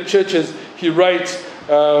persecuted churches, he writes,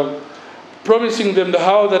 promising them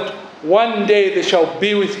how that one day they shall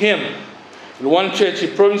be with him. In one church, he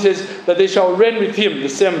promises that they shall reign with him, the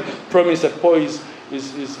same promise that Paul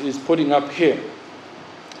is putting up here.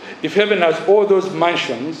 If heaven has all those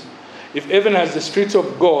mansions, if heaven has the streets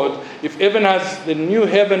of God, if heaven has the new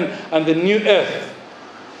heaven and the new earth,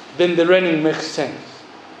 then the reigning makes sense.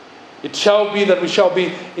 It shall be that we shall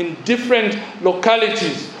be in different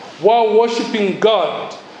localities while worshiping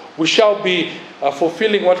God. We shall be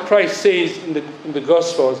fulfilling what Christ says in the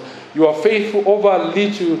Gospels. You are faithful over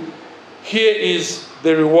little, here is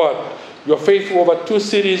the reward. You are faithful over 2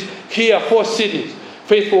 cities, here are 4 cities.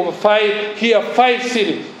 Faithful over 5, here are 5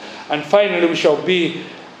 cities. And finally we shall be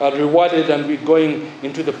rewarded and be going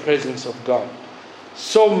into the presence of God.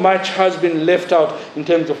 So much has been left out in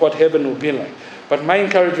terms of what heaven will be like. But my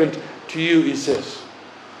encouragement to you is this.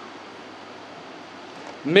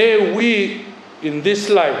 May we, in this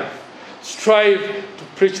life, strive to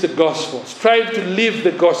preach the gospel. Strive to live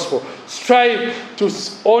the gospel. Strive to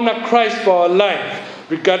honor Christ for our life,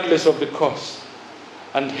 regardless of the cost.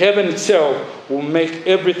 And heaven itself will make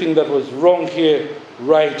everything that was wrong here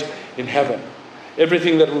right in heaven.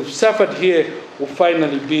 Everything that we've suffered here will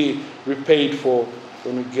finally be repaid for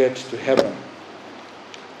when we get to heaven.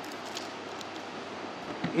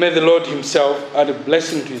 May the Lord himself add a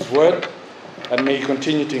blessing to his word, and may he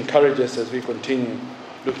continue to encourage us as we continue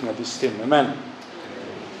looking at this theme. Amen.